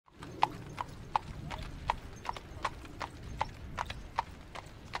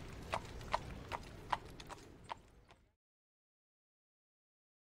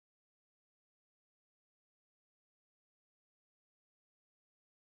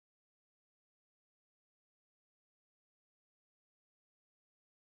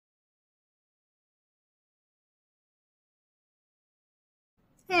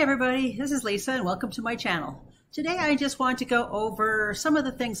Hey everybody, this is Lisa and welcome to my channel. Today I just want to go over some of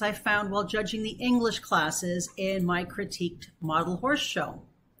the things I found while judging the English classes in my critiqued model horse show.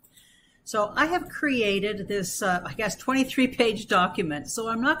 So I have created this, 23-page document. So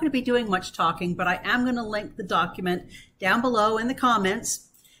I'm not going to be doing much talking, but I am going to link the document down below in the comments,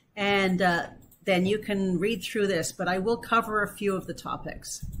 and then you can read through this, but I will cover a few of the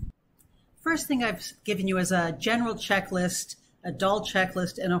topics. First thing I've given you is a general checklist, a doll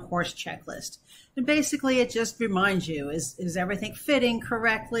checklist, and a horse checklist. And basically it just reminds you, is everything fitting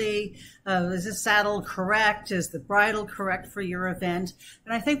correctly? Is the saddle correct? Is the bridle correct for your event?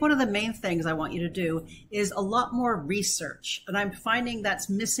 And I think one of the main things I want you to do is a lot more research. And I'm finding that's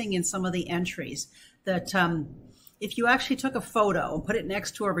missing in some of the entries, that if you actually took a photo and put it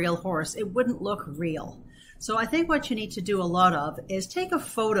next to a real horse, it wouldn't look real. So I think what you need to do a lot of is take a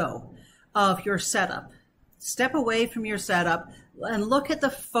photo of your setup. Step away from your setup and look at the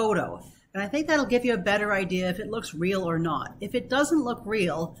photo. And I think that'll give you a better idea if it looks real or not. If it doesn't look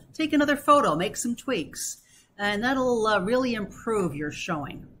real, take another photo, make some tweaks, and that'll really improve your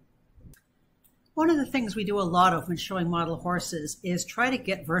showing. One of the things we do a lot of when showing model horses is try to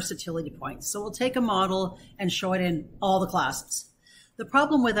get versatility points. So we'll take a model and show it in all the classes. The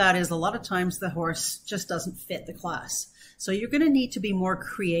problem with that is a lot of times the horse just doesn't fit the class. So you're going to need to be more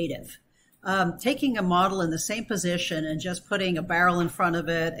creative. Taking a model in the same position and just putting a barrel in front of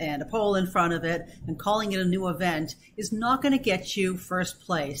it and a pole in front of it and calling it a new event is not going to get you first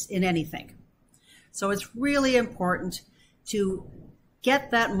place in anything. So it's really important to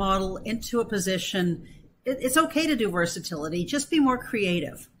get that model into a position. It's okay to do versatility, just be more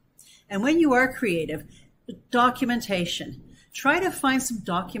creative. And when you are creative, documentation. Try to find some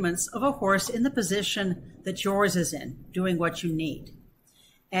documents of a horse in the position that yours is in, doing what you need.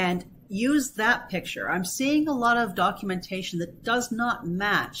 And use that picture. I'm seeing a lot of documentation that does not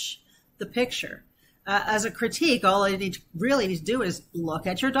match the picture. As a critique, all I really need to do is look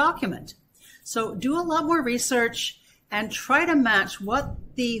at your document. So do a lot more research and try to match what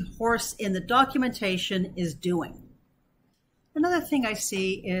the horse in the documentation is doing. Another thing I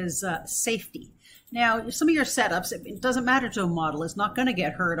see is safety. Now, some of your setups, it doesn't matter to a model. It's not going to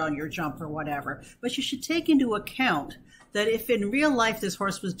get hurt on your jump or whatever, but you should take into account that if in real life this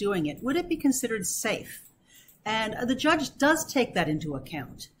horse was doing it, would it be considered safe? And the judge does take that into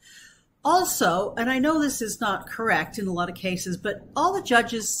account. Also, and I know this is not correct in a lot of cases, but all the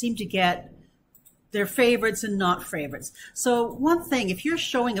judges seem to get their favorites and not favorites. So one thing, if you're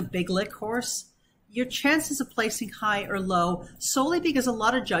showing a big lick horse, your chances of placing high or low solely because a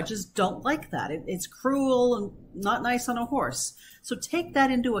lot of judges don't like that. It's cruel and not nice on a horse. So take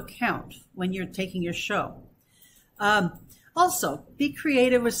that into account when you're taking your show. Also, be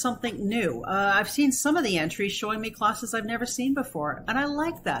creative with something new. I've seen some of the entries showing me classes I've never seen before, and I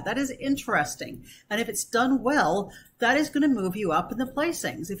like that. That is interesting. And if it's done well, that is going to move you up in the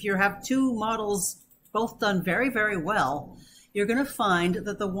placings. If you have two models both done very, very well, you're going to find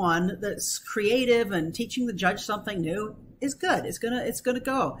that the one that's creative and teaching the judge something new is good. It's going to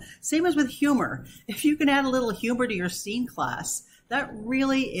go. Same as with humor. If you can add a little humor to your scene class, that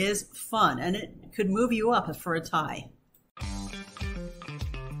really is fun, and it could move you up for a tie.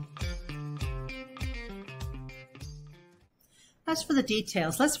 As for the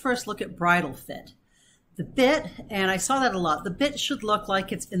details, let's first look at bridle fit. The bit, and I saw that a lot, the bit should look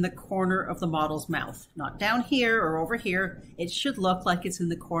like it's in the corner of the model's mouth. Not down here or over here. It should look like it's in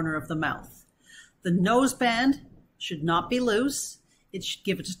the corner of the mouth. The noseband should not be loose. It should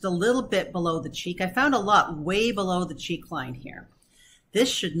give it just a little bit below the cheek. I found a lot way below the cheek line here. This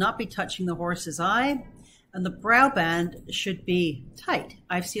should not be touching the horse's eye, and the brow band should be tight.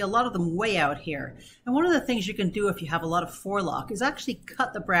 I see a lot of them way out here. And one of the things you can do if you have a lot of forelock is actually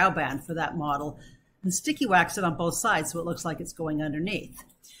cut the brow band for that model and sticky wax it on both sides so it looks like it's going underneath.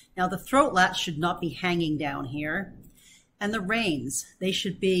 Now the throat latch should not be hanging down here. And the reins, they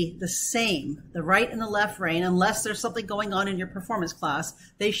should be the same. The right and the left rein, unless there's something going on in your performance class,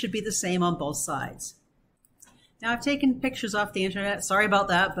 they should be the same on both sides. Now, I've taken pictures off the internet. Sorry about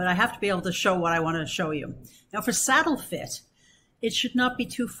that, but I have to be able to show what I want to show you. Now, for saddle fit, it should not be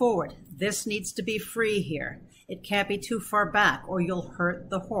too forward. This needs to be free here. It can't be too far back or you'll hurt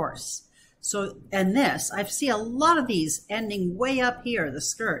the horse. So, and this, I see a lot of these ending way up here, the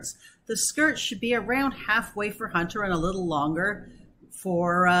skirts. The skirt should be around halfway for hunter and a little longer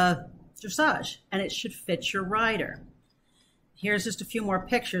for dressage, and it should fit your rider. Here's just a few more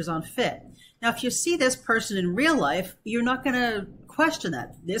pictures on fit. Now, if you see this person in real life, you're not going to question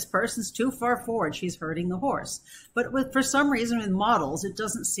that. This person's too far forward. She's hurting the horse. But for some reason with models, it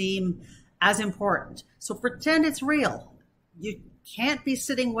doesn't seem as important. So pretend it's real. You can't be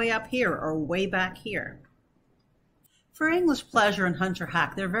sitting way up here or way back here. For English Pleasure and Hunter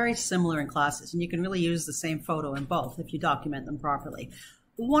Hack, they're very similar in classes, and you can really use the same photo in both if you document them properly.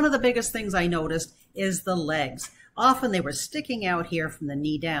 One of the biggest things I noticed is the legs. Often they were sticking out here from the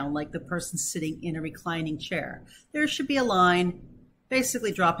knee down, like the person sitting in a reclining chair. There should be a line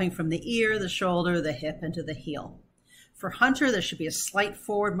basically dropping from the ear, the shoulder, the hip, into the heel. For Hunter, there should be a slight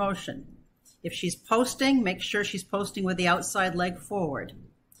forward motion. If she's posting, make sure she's posting with the outside leg forward.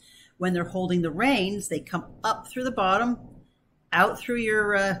 When they're holding the reins, they come up through the bottom, out through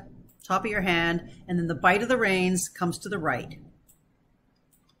your top of your hand, and then the bite of the reins comes to the right.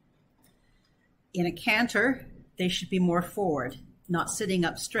 In a canter, they should be more forward, not sitting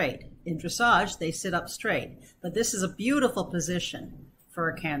up straight. In dressage, they sit up straight. But this is a beautiful position for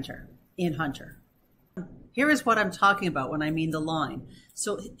a canter in Hunter. Here is what I'm talking about when I mean the line.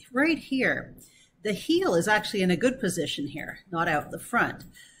 So right here, the heel is actually in a good position here, not out the front.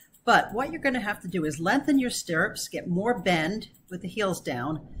 But what you're going to have to do is lengthen your stirrups, get more bend with the heels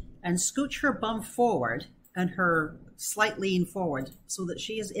down, and scooch her bum forward and her slight lean forward so that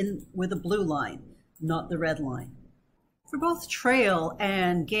she is in with a blue line, not the red line. For both trail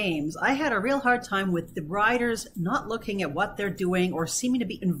and games, I had a real hard time with the riders not looking at what they're doing or seeming to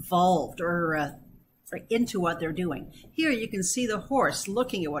be involved or into what they're doing. Here you can see the horse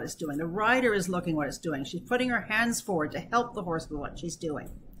looking at what it's doing. The rider is looking at what it's doing. She's putting her hands forward to help the horse with what she's doing.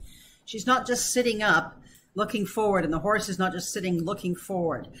 She's not just sitting up looking forward, and the horse is not just sitting looking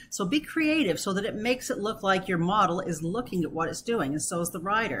forward. So be creative so that it makes it look like your model is looking at what it's doing, and so is the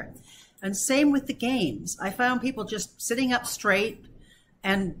rider. And same with the games. I found people just sitting up straight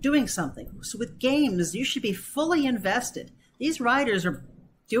and doing something. So with games, you should be fully invested. These riders are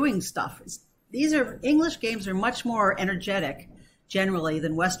doing stuff. English games are much more energetic generally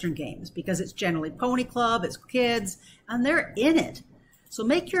than Western games because it's generally pony club, it's kids, and they're in it. So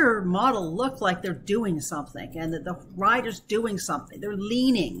make your model look like they're doing something and that the rider's doing something. They're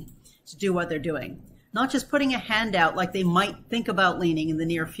leaning to do what they're doing, not just putting a hand out like they might think about leaning in the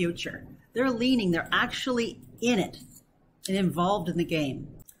near future. They're leaning, they're actually in it and involved in the game.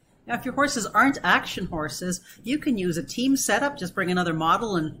 Now, if your horses aren't action horses, you can use a team setup, just bring another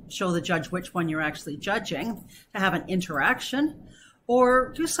model and show the judge which one you're actually judging to have an interaction,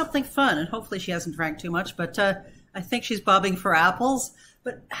 or do something fun. And hopefully she hasn't drank too much, but I think she's bobbing for apples,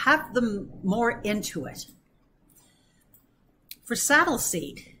 but have them more into it. For saddle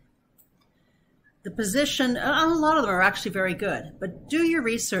seat, the position, a lot of them are actually very good, but do your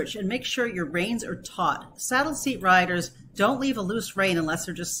research and make sure your reins are taut. Saddle seat riders don't leave a loose rein unless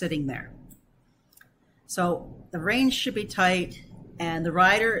they're just sitting there. So the reins should be tight, and the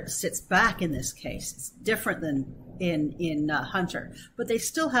rider sits back in this case. It's different than in Hunter, but they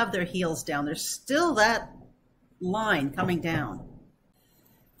still have their heels down. There's still that line coming down.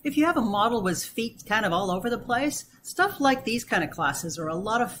 If you have a model with feet kind of all over the place, stuff like these kind of classes are a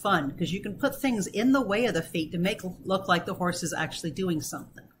lot of fun because you can put things in the way of the feet to make it look like the horse is actually doing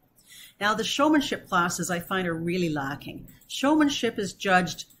something. Now, the showmanship classes I find are really lacking. Showmanship is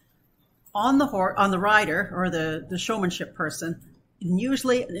judged on the rider or the showmanship person, and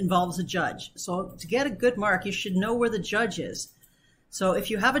usually it involves a judge. So to get a good mark, you should know where the judge is. So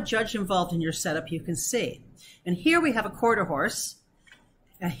if you have a judge involved in your setup, you can see. And here we have a quarter horse.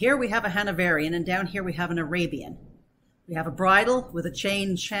 And here we have a Hanoverian, and down here we have an Arabian. We have a bridle with a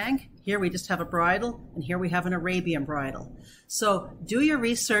chain shank. Here we just have a bridle, and here we have an Arabian bridle. So do your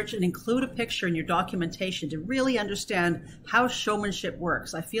research and include a picture in your documentation to really understand how showmanship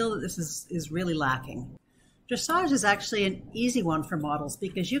works. I feel that this is really lacking. Dressage is actually an easy one for models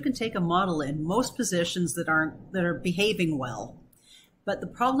because you can take a model in most positions that are behaving well. But the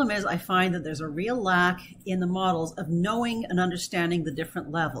problem is I find that there's a real lack in the models of knowing and understanding the different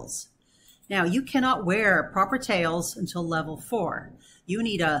levels. Now, you cannot wear proper tails until level 4. You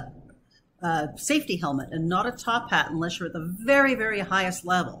need a safety helmet and not a top hat unless you're at the very, very highest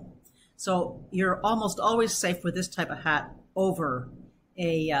level. So you're almost always safe with this type of hat over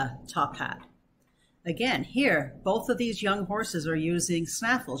a top hat. Again, here, both of these young horses are using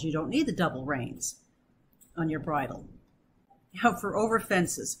snaffles. You don't need the double reins on your bridle. Now, for over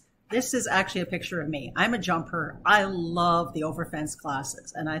fences, this is actually a picture of me. I'm a jumper. I love the over fence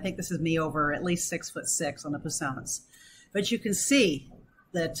classes, and I think this is me over at least 6'6" on the Passance. But you can see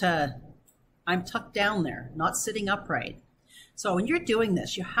that I'm tucked down there, not sitting upright. So when you're doing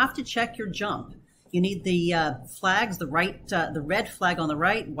this, you have to check your jump. You need the flags, the red flag on the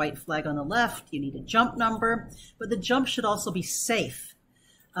right, white flag on the left. You need a jump number, but the jump should also be safe.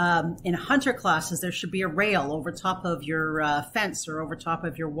 In hunter classes, there should be a rail over top of your fence or over top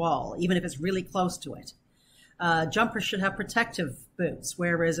of your wall, even if it's really close to it. Jumpers should have protective boots,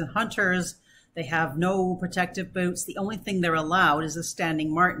 whereas in hunters, they have no protective boots. The only thing they're allowed is a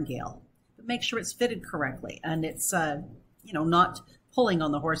standing martingale. But make sure it's fitted correctly and it's, not pulling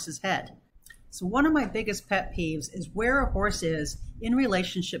on the horse's head. So one of my biggest pet peeves is where a horse is in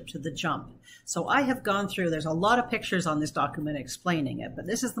relationship to the jump. So I have gone through, there's a lot of pictures on this document explaining it, but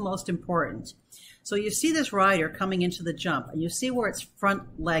this is the most important. So you see this rider coming into the jump and you see where its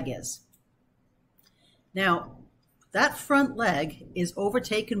front leg is. Now, that front leg is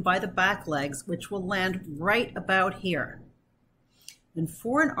overtaken by the back legs, which will land right about here. And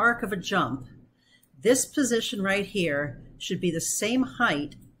for an arc of a jump, this position right here should be the same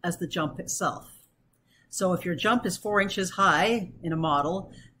height as the jump itself. So if your jump is 4 inches high in a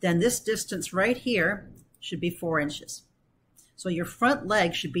model, then this distance right here should be 4 inches. So your front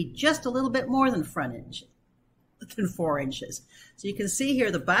leg should be just a little bit more than 4 inches. So you can see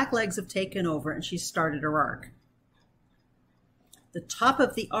here the back legs have taken over and she's started her arc. The top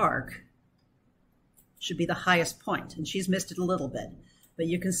of the arc should be the highest point, and she's missed it a little bit. But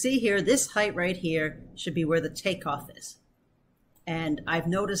you can see here, this height right here should be where the takeoff is. And I've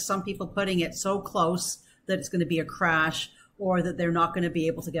noticed some people putting it so close that it's going to be a crash or that they're not going to be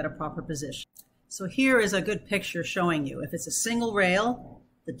able to get a proper position. So here is a good picture showing you. If it's a single rail,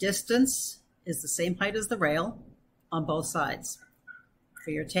 the distance is the same height as the rail on both sides for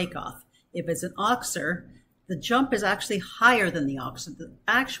your takeoff. If it's an oxer, the jump is actually higher than the oxer. The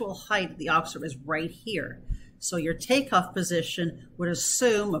actual height of the oxer is right here. So your takeoff position would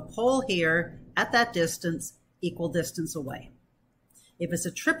assume a pole here at that distance, equal distance away. If it's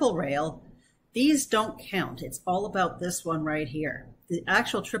a triple rail, these don't count. It's all about this one right here. The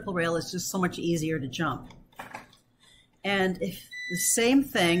actual triple rail is just so much easier to jump. And if the same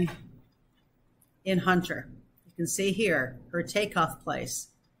thing in hunter, you can see here, her takeoff place.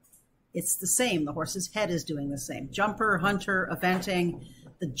 It's the same. The horse's head is doing the same. Jumper, hunter, eventing,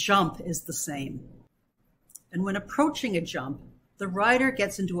 the jump is the same. And when approaching a jump, the rider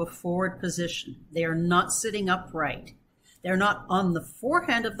gets into a forward position. They are not sitting upright. They're not on the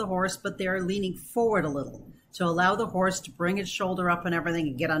forehand of the horse, but they are leaning forward a little to allow the horse to bring its shoulder up and everything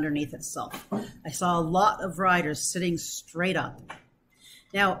and get underneath itself. I saw a lot of riders sitting straight up.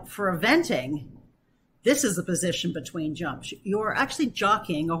 Now, for eventing, this is the position between jumps. You're actually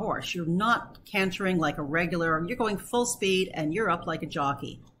jockeying a horse. You're not cantering like a regular, you're going full speed and you're up like a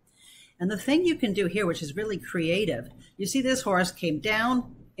jockey. And the thing you can do here, which is really creative, you see this horse came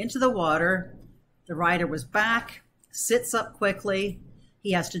down into the water, the rider was back, sits up quickly,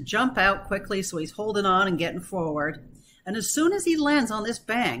 he has to jump out quickly, so he's holding on and getting forward. And as soon as he lands on this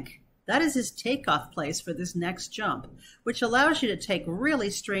bank, that is his takeoff place for this next jump, which allows you to take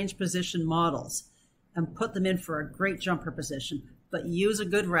really strange position models and put them in for a great jumper position, but use a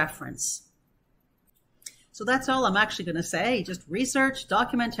good reference. So that's all I'm actually going to say. Just research,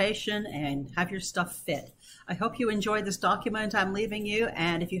 documentation, and have your stuff fit. I hope you enjoyed this document I'm leaving you,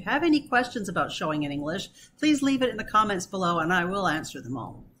 and if you have any questions about showing in English, please leave it in the comments below and I will answer them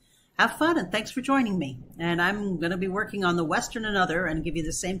all. Have fun and thanks for joining me. And I'm going to be working on the Western and Other and give you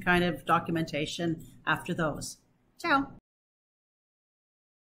the same kind of documentation after those. Ciao.